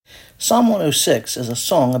Psalm 106 is a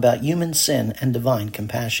song about human sin and divine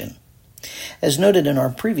compassion. As noted in our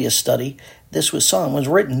previous study, this song was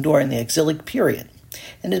written during the exilic period,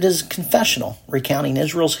 and it is confessional, recounting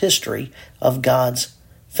Israel's history of God's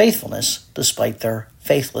faithfulness despite their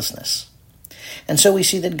faithlessness. And so we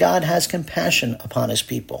see that God has compassion upon his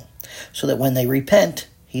people, so that when they repent,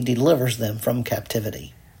 he delivers them from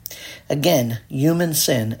captivity. Again, human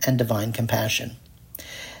sin and divine compassion.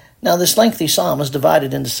 Now, this lengthy psalm is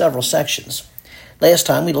divided into several sections. Last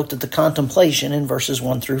time we looked at the contemplation in verses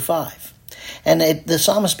 1 through 5. And the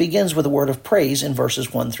psalmist begins with a word of praise in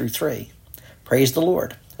verses 1 through 3. Praise the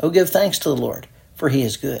Lord. Oh, give thanks to the Lord, for he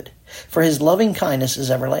is good. For his loving kindness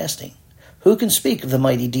is everlasting. Who can speak of the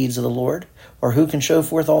mighty deeds of the Lord, or who can show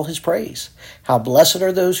forth all his praise? How blessed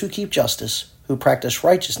are those who keep justice, who practice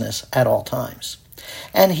righteousness at all times.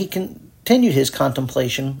 And he continued his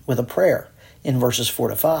contemplation with a prayer in verses 4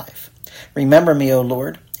 to 5. Remember me, O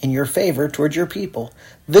Lord, in your favor toward your people.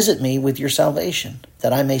 Visit me with your salvation,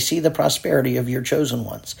 that I may see the prosperity of your chosen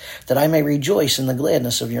ones, that I may rejoice in the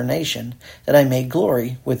gladness of your nation, that I may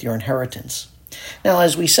glory with your inheritance. Now,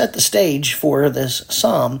 as we set the stage for this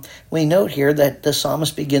psalm, we note here that the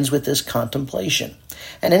psalmist begins with this contemplation.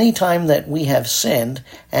 And any time that we have sinned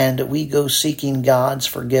and we go seeking God's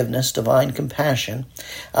forgiveness, divine compassion,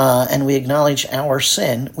 and we acknowledge our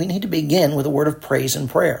sin, we need to begin with a word of praise and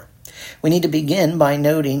prayer. We need to begin by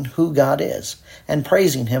noting who God is and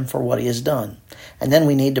praising him for what he has done. And then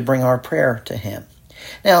we need to bring our prayer to him.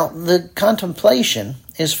 Now, the contemplation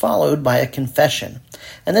is followed by a confession.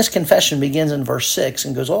 And this confession begins in verse 6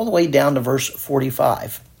 and goes all the way down to verse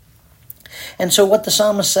 45. And so what the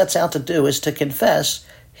psalmist sets out to do is to confess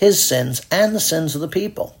his sins and the sins of the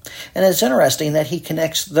people. And it's interesting that he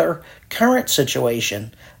connects their current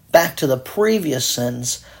situation back to the previous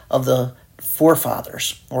sins of the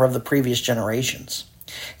forefathers or of the previous generations.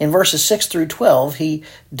 In verses 6 through 12, he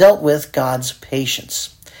dealt with God's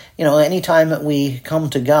patience. You know, anytime that we come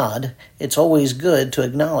to God, it's always good to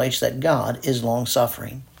acknowledge that God is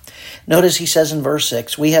long-suffering. Notice he says in verse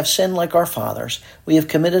 6, we have sinned like our fathers, we have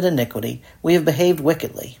committed iniquity, we have behaved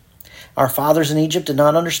wickedly. Our fathers in Egypt did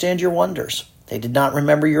not understand your wonders. They did not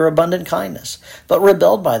remember your abundant kindness, but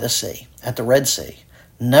rebelled by the sea, at the Red Sea.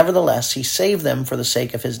 Nevertheless, he saved them for the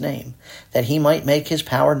sake of his name, that he might make his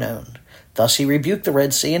power known. Thus he rebuked the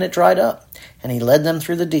Red Sea, and it dried up, and he led them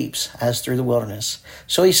through the deeps, as through the wilderness.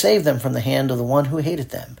 So he saved them from the hand of the one who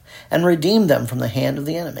hated them, and redeemed them from the hand of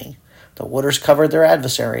the enemy. The waters covered their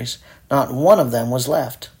adversaries. Not one of them was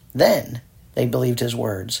left. Then they believed his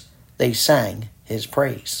words. They sang his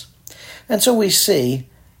praise. And so we see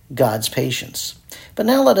God's patience. But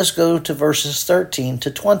now let us go to verses 13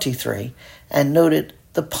 to 23 and note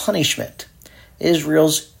the punishment,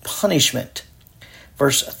 Israel's punishment.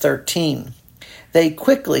 Verse 13, they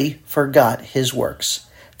quickly forgot his works.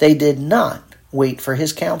 They did not wait for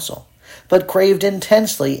his counsel, but craved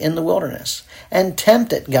intensely in the wilderness, and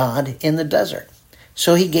tempted God in the desert.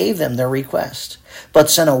 So he gave them their request, but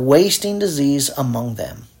sent a wasting disease among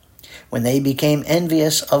them. When they became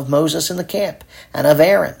envious of Moses in the camp, and of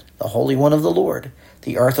Aaron, the Holy One of the Lord,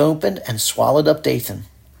 the earth opened and swallowed up Dathan,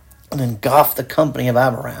 and engulfed the company of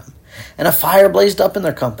Abiram, and a fire blazed up in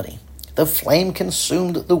their company. The flame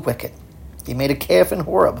consumed the wicked. He made a calf in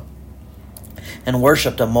Horeb, and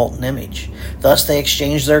worshipped a molten image. Thus they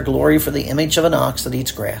exchanged their glory for the image of an ox that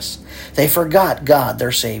eats grass. They forgot God,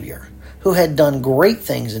 their Savior, who had done great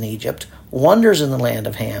things in Egypt, wonders in the land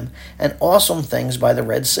of Ham, and awesome things by the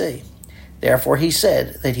Red Sea. Therefore he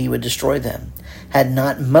said that he would destroy them, had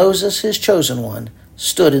not Moses, his chosen one,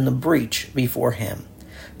 stood in the breach before him,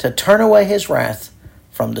 to turn away his wrath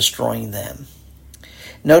from destroying them.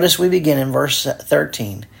 Notice we begin in verse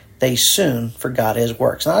 13. They soon forgot his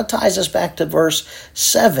works. Now it ties us back to verse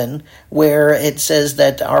 7, where it says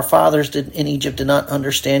that our fathers in Egypt did not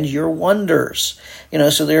understand your wonders.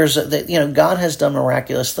 So there's, God has done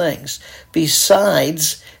miraculous things.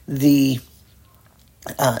 Besides the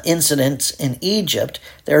incidents in Egypt,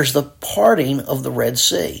 there's the parting of the Red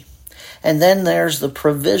Sea. And then there's the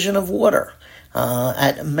provision of water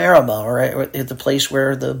at Meribah, or at the place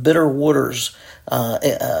where the bitter waters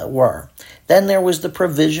were. Then there was the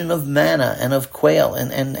provision of manna and of quail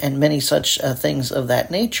and many such things of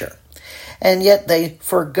that nature. And yet they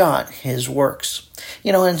forgot his works.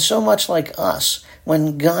 And so much like us,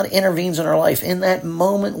 when God intervenes in our life, in that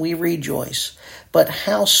moment we rejoice. But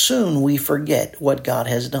how soon we forget what God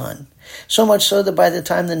has done. So much so that by the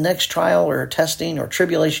time the next trial or testing or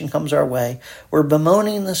tribulation comes our way, we're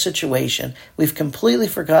bemoaning the situation. We've completely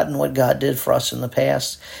forgotten what God did for us in the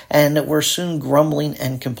past, and we're soon grumbling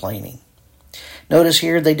and complaining. Notice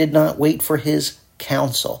here, they did not wait for his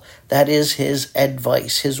counsel. That is his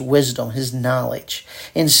advice, his wisdom, his knowledge.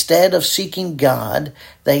 Instead of seeking God,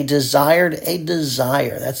 they desired a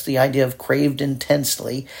desire. That's the idea of craved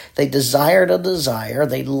intensely. They desired a desire,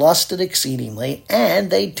 they lusted exceedingly, and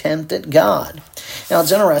they tempted God. Now,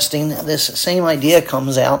 it's interesting, this same idea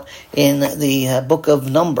comes out in the book of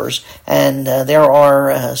Numbers, and there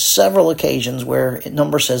are several occasions where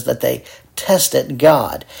Numbers says that they tested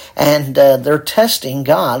God, and their testing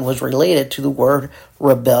God was related to the word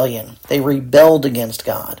rebellion. They rebelled against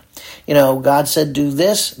God. God said do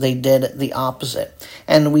this, they did the opposite.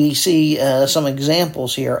 And we see some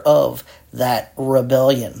examples here of that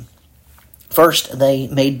rebellion. First, they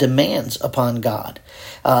made demands upon God.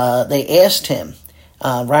 They asked him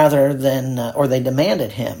they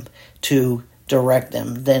demanded him to direct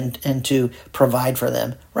them and to provide for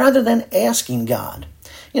them, rather than asking God.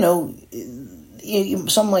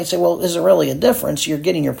 Some might say, well, is there really a difference? You're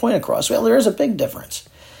getting your point across. Well, there is a big difference.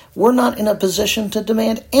 We're not in a position to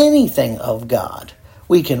demand anything of God.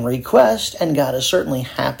 We can request, and God is certainly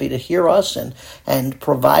happy to hear us and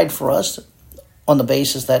provide for us on the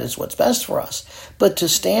basis that it's what's best for us. But to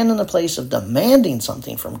stand in the place of demanding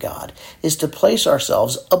something from God is to place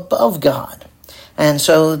ourselves above God. And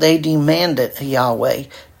so they demanded Yahweh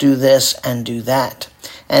do this and do that.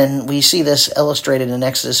 And we see this illustrated in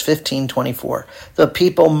Exodus 15:24. The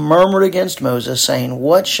people murmured against Moses, saying,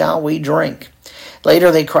 "What shall we drink?"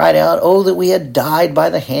 Later they cried out, "Oh, that we had died by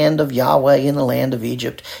the hand of Yahweh in the land of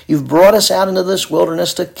Egypt. You've brought us out into this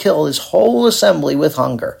wilderness to kill this whole assembly with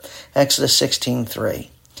hunger." Exodus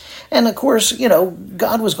 16:3. And of course,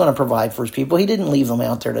 God was going to provide for his people. He didn't leave them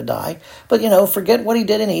out there to die. But, forget what he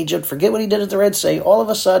did in Egypt. Forget what he did at the Red Sea. All of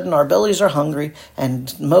a sudden, our bellies are hungry.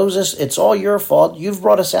 And Moses, it's all your fault. You've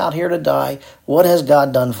brought us out here to die. What has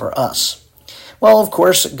God done for us? Well, of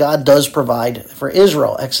course, God does provide for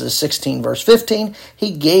Israel. Exodus 16, verse 15,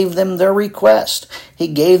 he gave them their request. He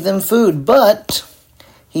gave them food, but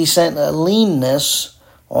he sent a leanness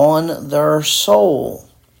on their soul.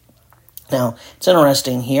 Now, it's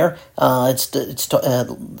interesting here.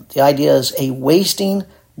 The idea is a wasting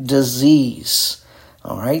disease.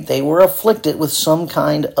 All right, they were afflicted with some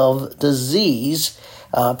kind of disease,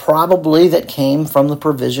 probably that came from the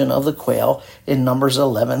provision of the quail in Numbers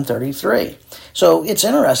 11:33. So it's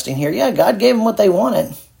interesting here. Yeah, God gave them what they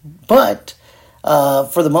wanted, but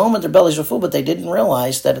for the moment their bellies were full, but they didn't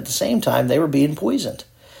realize that at the same time they were being poisoned.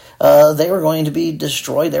 They were going to be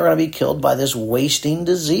destroyed. They were going to be killed by this wasting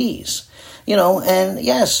disease. And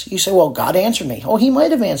yes, you say, well, God answered me. Oh, he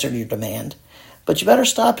might have answered your demand, but you better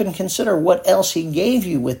stop and consider what else he gave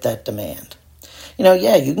you with that demand. You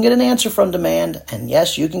can get an answer from demand, and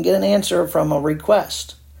yes, you can get an answer from a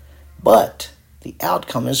request, but the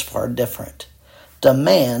outcome is far different.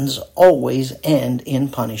 Demands always end in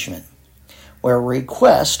punishment, where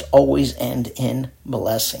requests always end in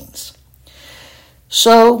blessings.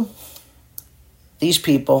 So, these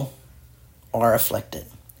people are afflicted.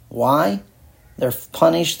 Why? They're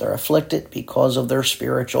punished, they're afflicted because of their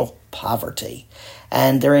spiritual poverty,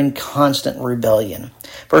 and they're in constant rebellion.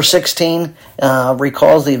 Verse 16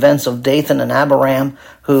 recalls the events of Dathan and Abiram,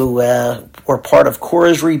 who were part of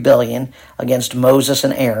Korah's rebellion against Moses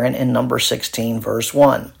and Aaron in Numbers 16, verse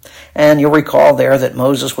 1. And you'll recall there that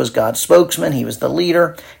Moses was God's spokesman, he was the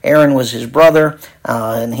leader, Aaron was his brother,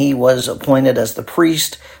 and he was appointed as the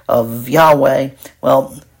priest of Yahweh.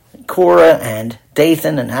 Well, Korah and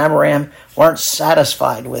Dathan and Abiram weren't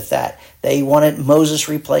satisfied with that. They wanted Moses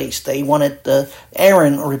replaced. They wanted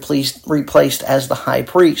Aaron replaced as the high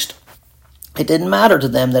priest. It didn't matter to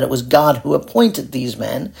them that it was God who appointed these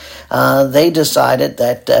men. They decided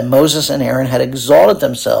that Moses and Aaron had exalted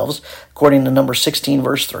themselves, according to Numbers 16,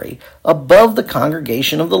 verse 3, above the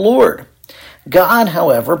congregation of the Lord. God,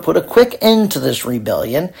 however, put a quick end to this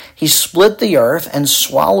rebellion. He split the earth and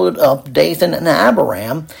swallowed up Dathan and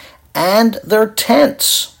Abiram and their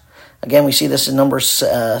tents. Again, we see this in Numbers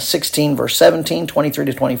 16, verse 17, 23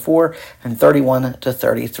 to 24, and 31 to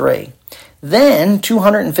 33. Then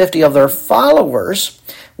 250 of their followers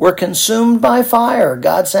were consumed by fire.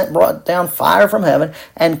 God brought down fire from heaven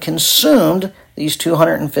and consumed these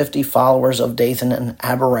 250 followers of Dathan and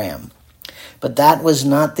Abiram. But that was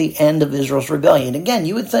not the end of Israel's rebellion. Again,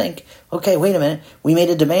 you would think, okay, wait a minute. We made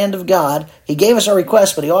a demand of God. He gave us our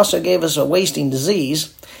request, but he also gave us a wasting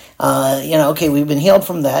disease. Okay, we've been healed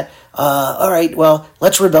from that. All right, well,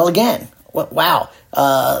 let's rebel again. Wow.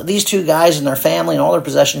 These two guys and their family and all their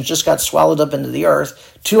possessions just got swallowed up into the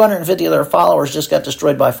earth. 250 of their followers just got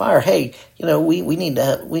destroyed by fire. Hey, we need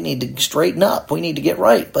to straighten up. We need to get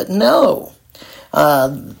right. But no.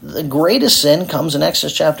 The greatest sin comes in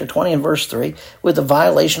Exodus chapter 20 and verse 3 with the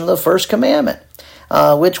violation of the first commandment.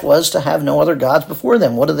 which was to have no other gods before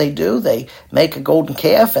them. What do? They make a golden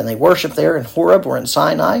calf and they worship there in Horeb or in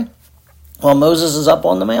Sinai while Moses is up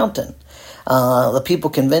on the mountain. The people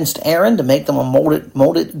convinced Aaron to make them a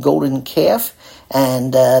molded golden calf,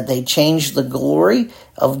 and they changed the glory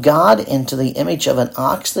of God into the image of an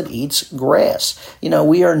ox that eats grass.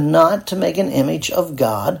 We are not to make an image of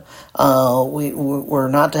God. We're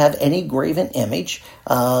not to have any graven image.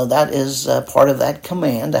 That is part of that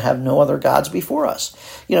command, to have no other gods before us.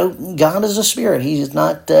 God is a spirit. He is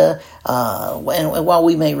not, and while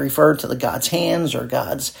we may refer to the God's hands or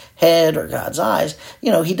God's head or God's eyes,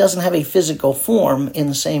 he doesn't have a physical form in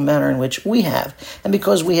the same manner in which we have. And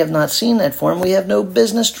because we have not seen that form, we have no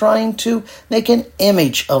business trying to make an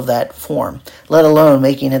image of that form, let alone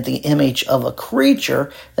making it the image of a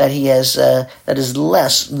creature that he has that is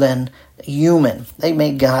less than human. They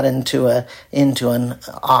made God into an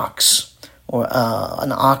ox, or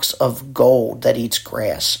an ox of gold that eats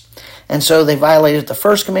grass. And so they violated the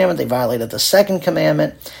first commandment, they violated the second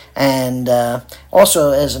commandment, and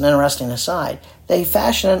also, as an interesting aside, they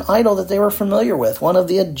fashioned an idol that they were familiar with, one of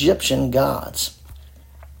the Egyptian gods.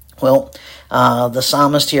 Well, the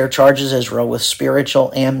psalmist here charges Israel with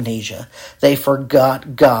spiritual amnesia. They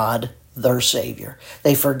forgot God, their Savior.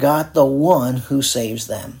 They forgot the one who saves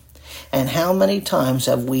them. And how many times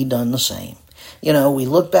have we done the same? We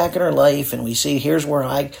look back in our life and we see, here's where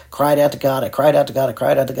I cried out to God, I cried out to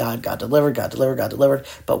God, God delivered.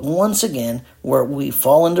 But once again, where we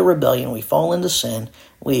fall into rebellion, we fall into sin,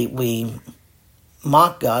 we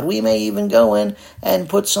mock God. We may even go in and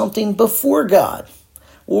put something before God.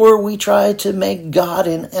 Or we try to make God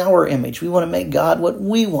in our image. We want to make God what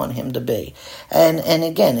we want him to be. And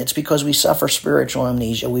again, it's because we suffer spiritual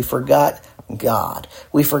amnesia. We forgot God.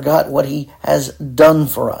 We forgot what he has done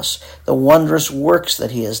for us, the wondrous works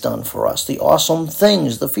that he has done for us, the awesome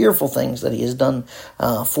things, the fearful things that he has done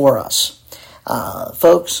for us.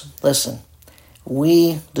 Folks, listen,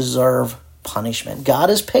 we deserve punishment. God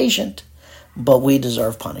is patient, but we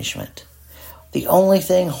deserve punishment. The only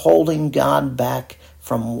thing holding God back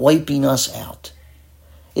from wiping us out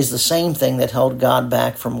is the same thing that held God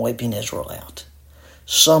back from wiping Israel out.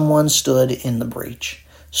 Someone stood in the breach.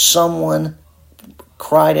 Someone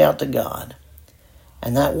cried out to God.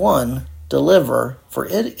 And that one deliverer for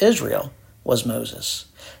Israel was Moses.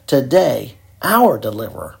 Today, our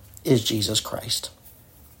deliverer is Jesus Christ.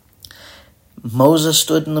 Moses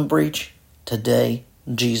stood in the breach. Today,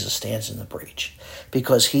 Jesus stands in the breach.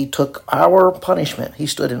 Because he took our punishment. He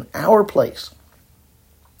stood in our place.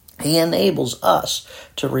 He enables us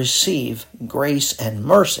to receive grace and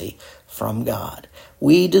mercy from God.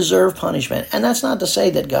 We deserve punishment. And that's not to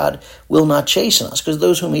say that God will not chasten us, because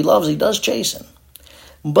those whom he loves, he does chasten.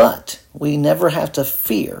 But we never have to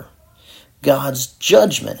fear God's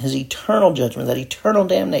judgment, his eternal judgment, that eternal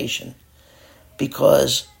damnation,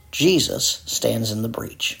 because Jesus stands in the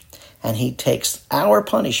breach. And he takes our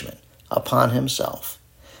punishment upon himself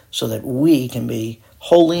so that we can be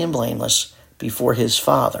holy and blameless before his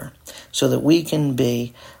Father, so that we can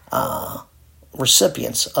be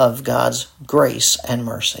recipients of God's grace and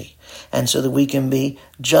mercy, and so that we can be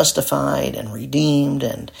justified and redeemed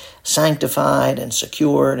and sanctified and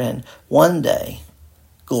secured and one day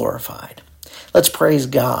glorified. Let's praise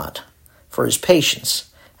God for his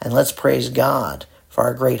patience, and let's praise God for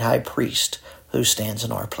our great high priest who stands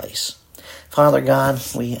in our place. Father God,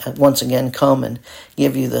 we once again come and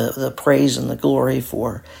give you the praise and the glory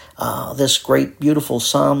for this great, beautiful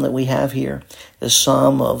psalm that we have here, this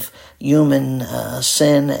psalm of human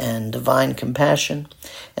sin and divine compassion.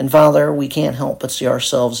 And Father, we can't help but see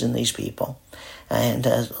ourselves in these people. And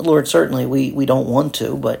Lord, certainly we don't want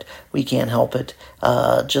to, but we can't help it.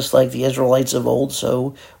 Just like the Israelites of old,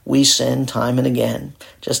 so we sin time and again.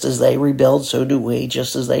 Just as they rebelled, so do we.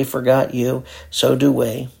 Just as they forgot you, so do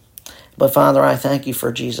we. But Father, I thank you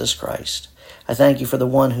for Jesus Christ. I thank you for the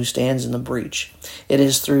one who stands in the breach. It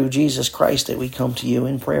is through Jesus Christ that we come to you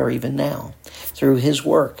in prayer even now. Through his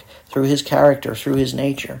work, through his character, through his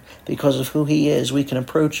nature. Because of who he is, we can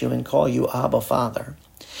approach you and call you Abba, Father.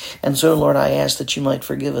 And so, Lord, I ask that you might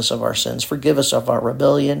forgive us of our sins, forgive us of our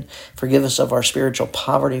rebellion, forgive us of our spiritual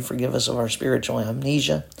poverty, forgive us of our spiritual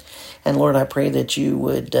amnesia. And Lord, I pray that you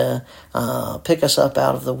would pick us up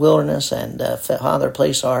out of the wilderness and, Father,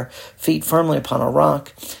 place our feet firmly upon a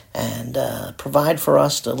rock and provide for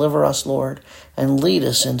us, deliver us, Lord, and lead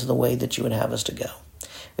us into the way that you would have us to go.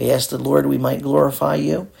 We ask that, Lord, we might glorify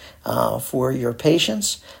you for your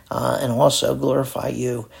patience and also glorify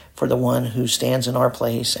you for the one who stands in our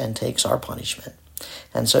place and takes our punishment.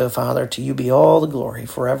 And so, Father, to you be all the glory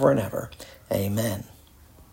forever and ever. Amen.